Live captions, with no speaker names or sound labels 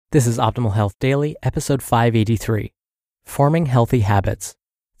This is Optimal Health Daily, episode 583, Forming Healthy Habits,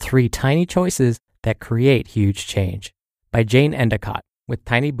 3 Tiny Choices That Create Huge Change, by Jane Endacott with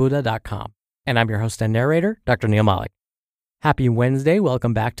tinybuddha.com. And I'm your host and narrator, Dr. Neil Malik. Happy Wednesday.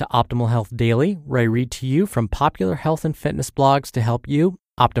 Welcome back to Optimal Health Daily, where I read to you from popular health and fitness blogs to help you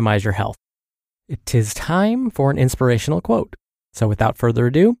optimize your health. It is time for an inspirational quote. So without further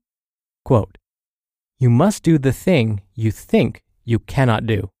ado, quote, "You must do the thing you think you cannot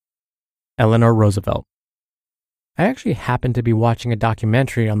do." Eleanor Roosevelt. I actually happened to be watching a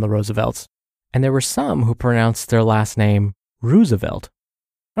documentary on the Roosevelts, and there were some who pronounced their last name Roosevelt.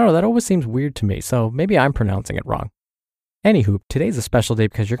 I don't know, that always seems weird to me, so maybe I'm pronouncing it wrong. Anywho, today's a special day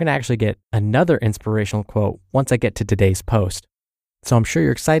because you're going to actually get another inspirational quote once I get to today's post. So I'm sure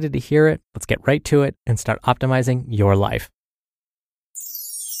you're excited to hear it. Let's get right to it and start optimizing your life.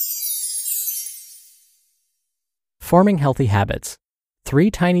 Forming Healthy Habits,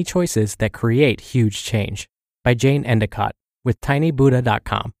 3 Tiny Choices That Create Huge Change, by Jane Endacott with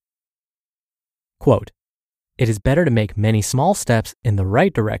tinybuddha.com. Quote, "It is better to make many small steps in the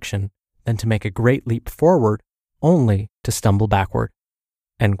right direction than to make a great leap forward only to stumble backward."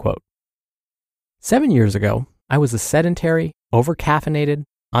 End quote. 7 years ago, I was a sedentary, over-caffeinated,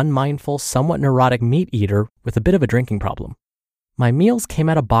 unmindful, somewhat neurotic meat eater with a bit of a drinking problem. My meals came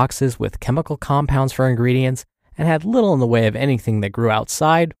out of boxes with chemical compounds for ingredients and had little in the way of anything that grew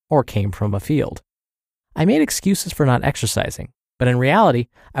outside or came from a field. I made excuses for not exercising, but in reality,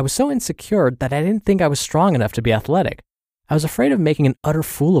 I was so insecure that I didn't think I was strong enough to be athletic. I was afraid of making an utter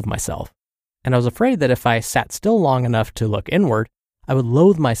fool of myself, and I was afraid that if I sat still long enough to look inward, I would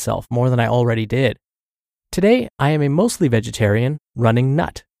loathe myself more than I already did. Today, I am a mostly vegetarian, running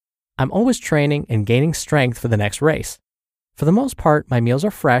nut. I'm always training and gaining strength for the next race. For the most part, my meals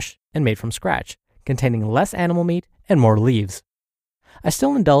are fresh and made from scratch, containing less animal meat and more leaves. I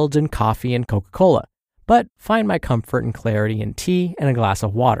still indulge in coffee and Coca-Cola, but find my comfort and clarity in tea and a glass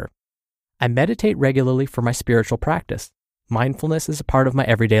of water. I meditate regularly for my spiritual practice. Mindfulness is a part of my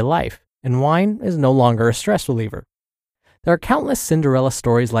everyday life, and wine is no longer a stress reliever. There are countless Cinderella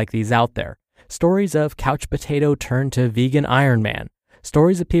stories like these out there. Stories of couch potato turned to vegan Iron Man.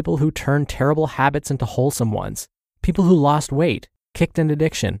 Stories of people who turned terrible habits into wholesome ones. People who lost weight, kicked an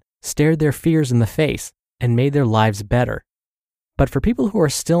addiction, stared their fears in the face, and made their lives better. But for people who are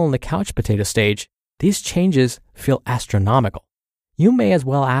still in the couch potato stage, these changes feel astronomical. You may as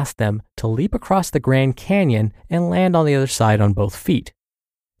well ask them to leap across the Grand Canyon and land on the other side on both feet.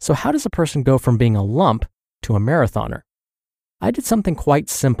 So how does a person go from being a lump to a marathoner? I did something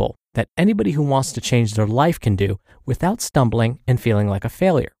quite simple that anybody who wants to change their life can do without stumbling and feeling like a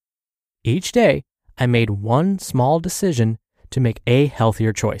failure. Each day, I made one small decision to make a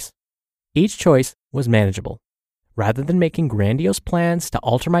healthier choice. Each choice was manageable. Rather than making grandiose plans to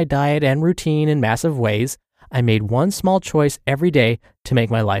alter my diet and routine in massive ways, I made one small choice every day to make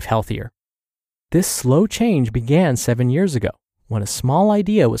my life healthier. This slow change began 7 years ago when a small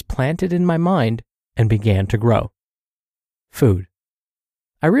idea was planted in my mind and began to grow. Food.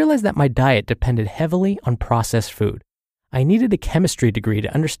 I realized that my diet depended heavily on processed food. I needed a chemistry degree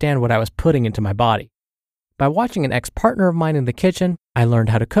to understand what I was putting into my body. By watching an ex-partner of mine in the kitchen, I learned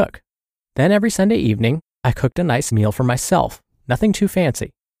how to cook. Then every Sunday evening, I cooked a nice meal for myself, nothing too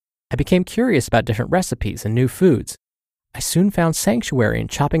fancy. I became curious about different recipes and new foods. I soon found sanctuary in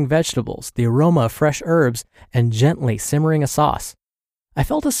chopping vegetables, the aroma of fresh herbs, and gently simmering a sauce. I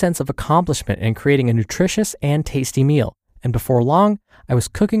felt a sense of accomplishment in creating a nutritious and tasty meal, and before long, I was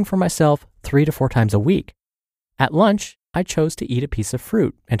cooking for myself 3 to 4 times a week. At lunch, I chose to eat a piece of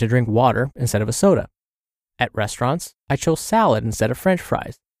fruit and to drink water instead of a soda. At restaurants, I chose salad instead of French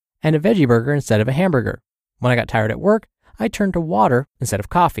fries, and a veggie burger instead of a hamburger. When I got tired at work, I turned to water instead of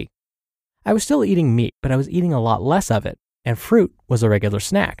coffee. I was still eating meat, but I was eating a lot less of it, and fruit was a regular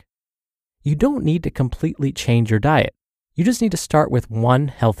snack. You don't need to completely change your diet. You just need to start with one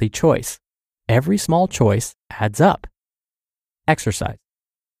healthy choice. Every small choice adds up. Exercise.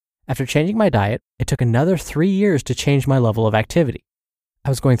 After changing my diet, it took another 3 years to change my level of activity. I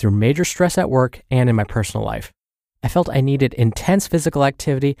was going through major stress at work and in my personal life. I felt I needed intense physical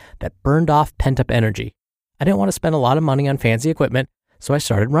activity that burned off pent-up energy. I didn't want to spend a lot of money on fancy equipment, so I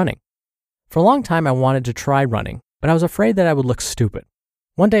started running. For a long time, I wanted to try running, but I was afraid that I would look stupid.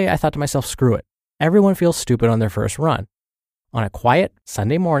 One day, I thought to myself, screw it. Everyone feels stupid on their first run. On a quiet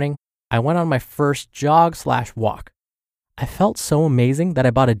Sunday morning, I went on my first jog/walk. I felt so amazing that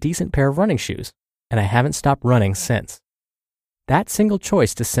I bought a decent pair of running shoes, and I haven't stopped running since. That single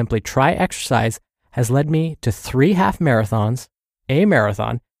choice to simply try exercise has led me to 3 half marathons, a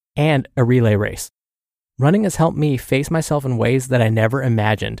marathon, and a relay race. Running has helped me face myself in ways that I never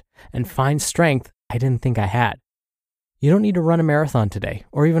imagined and find strength I didn't think I had. You don't need to run a marathon today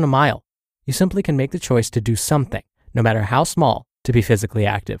or even a mile. You simply can make the choice to do something, no matter how small, to be physically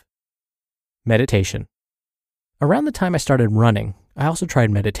active. Meditation. Around the time I started running, I also tried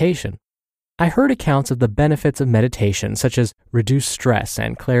meditation. I heard accounts of the benefits of meditation, such as reduced stress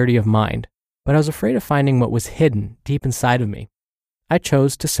and clarity of mind, but I was afraid of finding what was hidden deep inside of me. I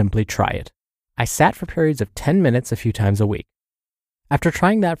chose to simply try it. I sat for periods of 10 minutes a few times a week. After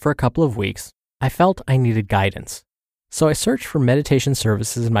trying that for a couple of weeks, I felt I needed guidance. So I searched for meditation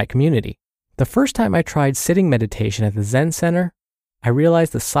services in my community. The first time I tried sitting meditation at the Zen Center, I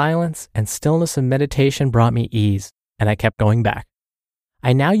realized the silence and stillness of meditation brought me ease, and I kept going back.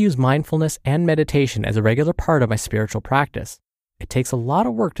 I now use mindfulness and meditation as a regular part of my spiritual practice. It takes a lot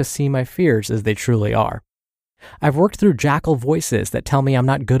of work to see my fears as they truly are. I've worked through jackal voices that tell me I'm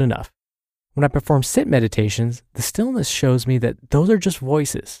not good enough. When I perform sit meditations, the stillness shows me that those are just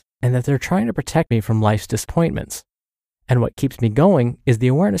voices and that they're trying to protect me from life's disappointments. And what keeps me going is the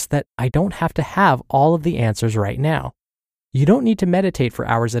awareness that I don't have to have all of the answers right now. You don't need to meditate for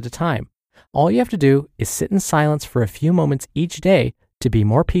hours at a time. All you have to do is sit in silence for a few moments each day to be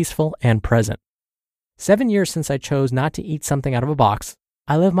more peaceful and present. 7 years since I chose not to eat something out of a box,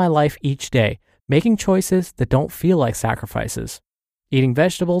 I live my life each day, making choices that don't feel like sacrifices. Eating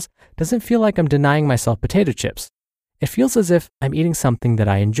vegetables doesn't feel like I'm denying myself potato chips. It feels as if I'm eating something that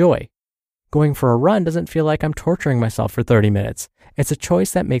I enjoy. Going for a run doesn't feel like I'm torturing myself for 30 minutes. It's a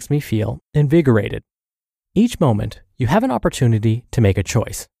choice that makes me feel invigorated. Each moment, you have an opportunity to make a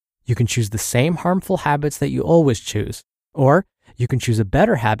choice. You can choose the same harmful habits that you always choose, or you can choose a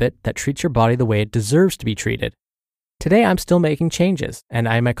better habit that treats your body the way it deserves to be treated. Today, I'm still making changes, and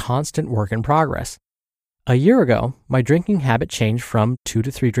I'm a constant work in progress. A year ago, my drinking habit changed from 2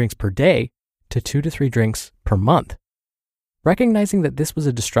 to 3 drinks per day to 2 to 3 drinks per month. Recognizing that this was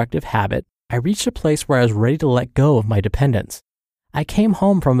a destructive habit, I reached a place where I was ready to let go of my dependence. I came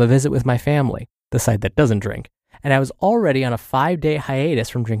home from a visit with my family, the side that doesn't drink, and I was already on a 5-day hiatus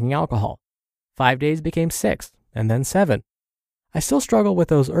from drinking alcohol. 5 days became 6, and then 7. I still struggle with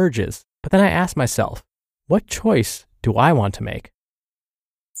those urges, but then I asked myself, what choice do I want to make?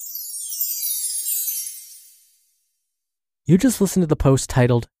 You just listened to the post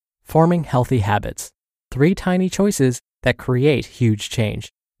titled, Forming Healthy Habits, 3 Tiny Choices That Create Huge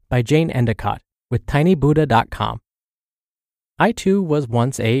Change by Jane Endacott with tinybuddha.com. I too was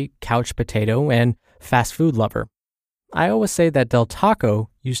once a couch potato and fast food lover. I always say that Del Taco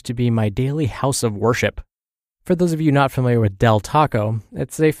used to be my daily house of worship. For those of you not familiar with Del Taco,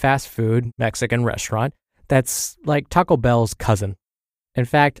 it's a fast food Mexican restaurant that's like Taco Bell's cousin. In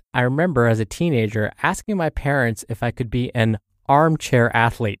fact, I remember as a teenager asking my parents if I could be an armchair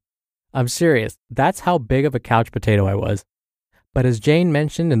athlete. I'm serious, that's how big of a couch potato I was. But as Jane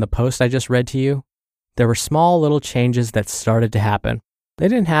mentioned in the post I just read to you, there were small little changes that started to happen. They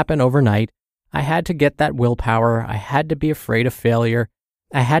didn't happen overnight. I had to get that willpower. I had to be afraid of failure.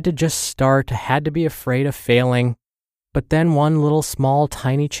 I had to just start. I had to be afraid of failing. But then one little small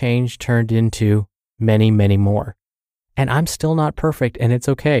tiny change turned into many, many more. And I'm still not perfect, and it's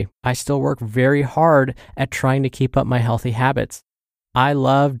okay. I still work very hard at trying to keep up my healthy habits. I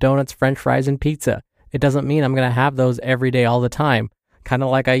love donuts, french fries, and pizza. It doesn't mean I'm going to have those every day all the time, kind of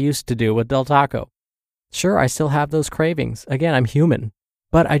like I used to do with Del Taco. Sure, I still have those cravings. Again, I'm human.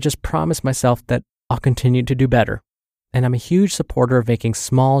 But I just promised myself that I'll continue to do better. And I'm a huge supporter of making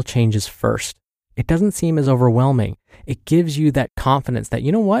small changes first. It doesn't seem as overwhelming. It gives you that confidence that,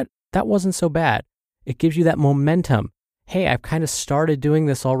 you know what? That wasn't so bad. It gives you that momentum. Hey, I've kind of started doing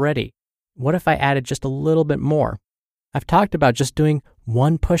this already. What if I added just a little bit more? I've talked about just doing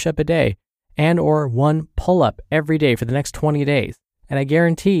 1 push-up a day and or 1 pull-up every day for the next 20 days. And I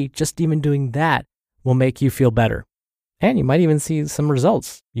guarantee just even doing that will make you feel better. And you might even see some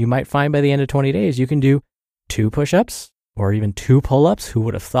results. You might find by the end of 20 days, you can do 2 push-ups or even 2 pull-ups. Who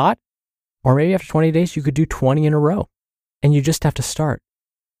would have thought? Or maybe after 20 days, you could do 20 in a row. And you just have to start.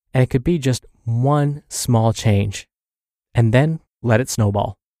 And it could be just 1 small change. And then let it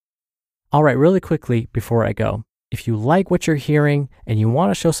snowball. All right, really quickly before I go, if you like what you're hearing and you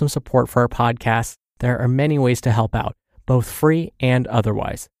want to show some support for our podcast, there are many ways to help out, both free and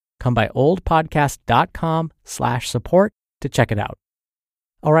otherwise. Come by oldpodcast.com/support to check it out.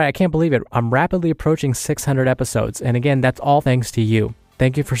 All right, I can't believe it. I'm rapidly approaching 600 episodes. And again, that's all thanks to you.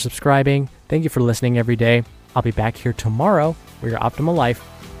 Thank you for subscribing. Thank you for listening every day. I'll be back here tomorrow where your optimal life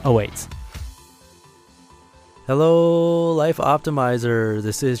awaits. Hello, Life Optimizer.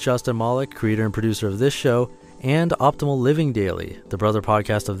 This is Justin Malik, creator and producer of this show and Optimal Living Daily, the brother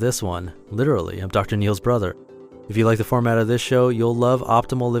podcast of this one. Literally, I'm Dr. Neil's brother. If you like the format of this show, you'll love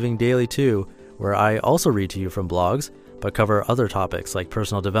Optimal Living Daily too, where I also read to you from blogs, but cover other topics like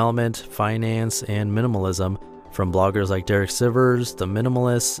personal development, finance, and minimalism from bloggers like Derek Sivers, The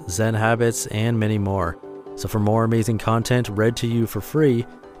Minimalists, Zen Habits, and many more. So for more amazing content read to you for free,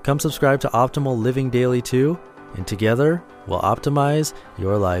 come subscribe to Optimal Living Daily too, and together we'll optimize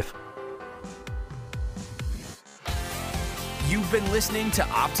your life. You've been listening to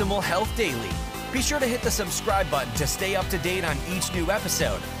Optimal Health Daily. Be sure to hit the subscribe button to stay up to date on each new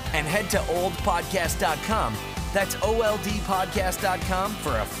episode, and head to oldpodcast.com. That's oldpodcast.com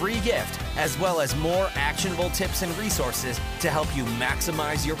for a free gift, as well as more actionable tips and resources to help you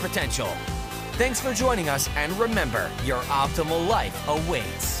maximize your potential. Thanks for joining us, and remember, your optimal life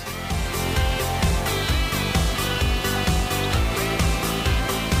awaits.